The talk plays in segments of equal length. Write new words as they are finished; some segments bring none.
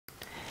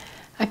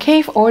A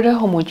kth-order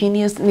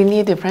homogeneous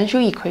linear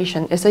differential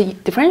equation is a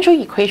differential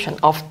equation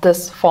of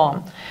this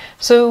form.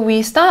 So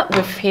we start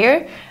with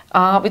here,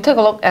 we take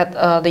a look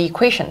at the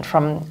equation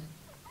from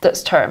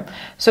this term.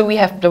 So we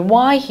have the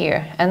y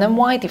here, and then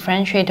y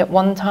differentiated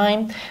one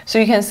time. So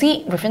you can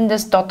see within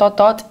this dot dot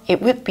dot,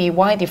 it would be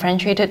y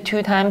differentiated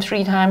 2 times,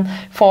 3 times,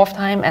 4th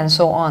time, and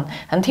so on.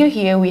 Until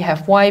here we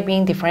have y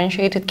being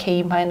differentiated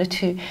k minus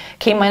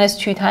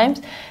 2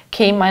 times,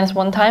 k minus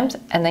 1 times,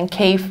 and then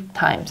kth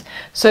times.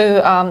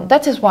 So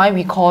that is why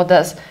we call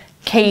this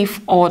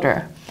kth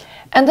order.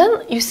 And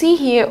then you see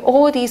here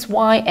all these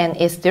y and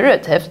its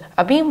derivatives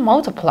are being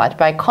multiplied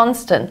by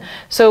constant.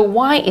 So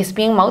y is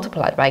being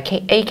multiplied by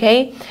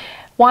ak,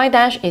 y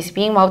dash is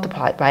being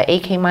multiplied by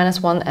ak minus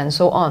 1, and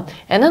so on.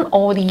 And then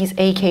all these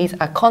ak's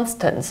are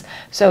constants.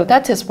 So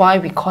that is why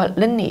we call it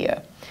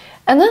linear.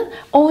 And then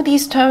all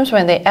these terms,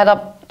 when they add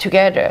up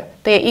together,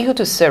 they are equal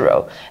to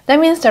 0. That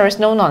means there is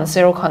no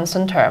non-zero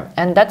constant term,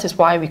 and that is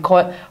why we call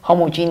it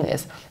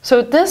homogeneous.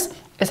 So this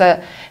is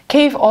a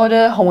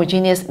kth-order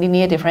homogeneous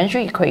linear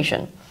differential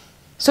equation.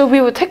 So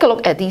we will take a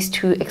look at these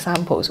two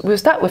examples. We'll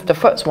start with the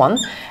first one,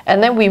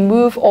 and then we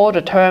move all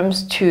the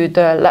terms to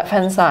the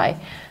left-hand side.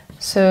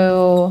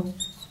 So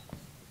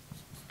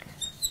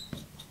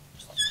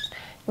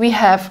we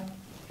have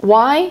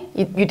y,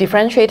 you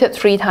differentiated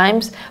 3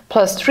 times,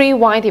 plus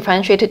 3y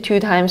differentiated 2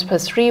 times,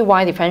 plus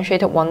 3y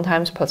differentiated 1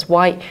 times, plus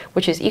y,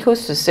 which is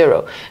equals to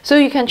 0. So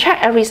you can check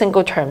every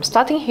single term.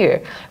 Starting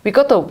here, we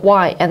got the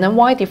y, and then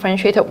y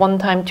differentiated 1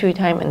 time, 2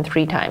 times, and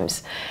 3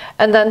 times.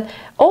 And then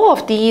all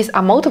of these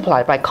are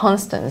multiplied by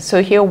constants.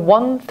 So here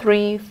 1,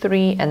 3,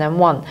 3, and then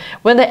 1.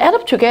 When they add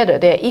up together,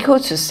 they are equal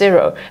to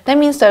 0. That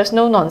means there's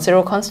no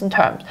non-zero constant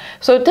terms.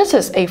 So this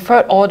is a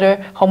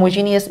third-order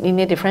homogeneous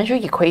linear differential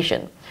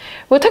equation.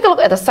 We'll take a look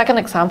at the second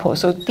example.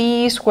 So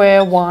d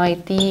squared y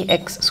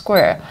dx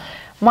squared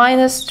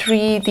minus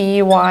 3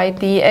 dy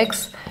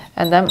dx,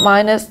 and then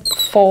minus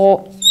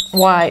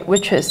 4y,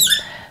 which is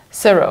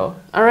 0.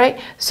 Alright,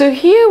 so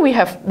here we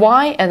have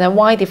y, and then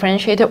y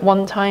differentiated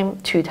 1 time,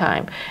 2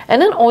 times.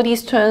 And then all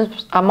these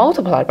terms are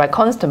multiplied by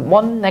constant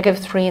 1,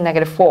 -3,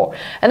 -4.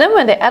 And then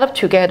when they add up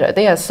together,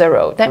 they are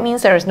 0. That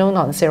means there is no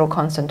non-zero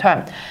constant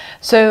term.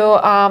 So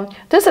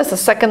this is the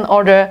second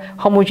order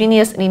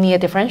homogeneous linear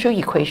differential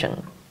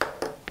equation.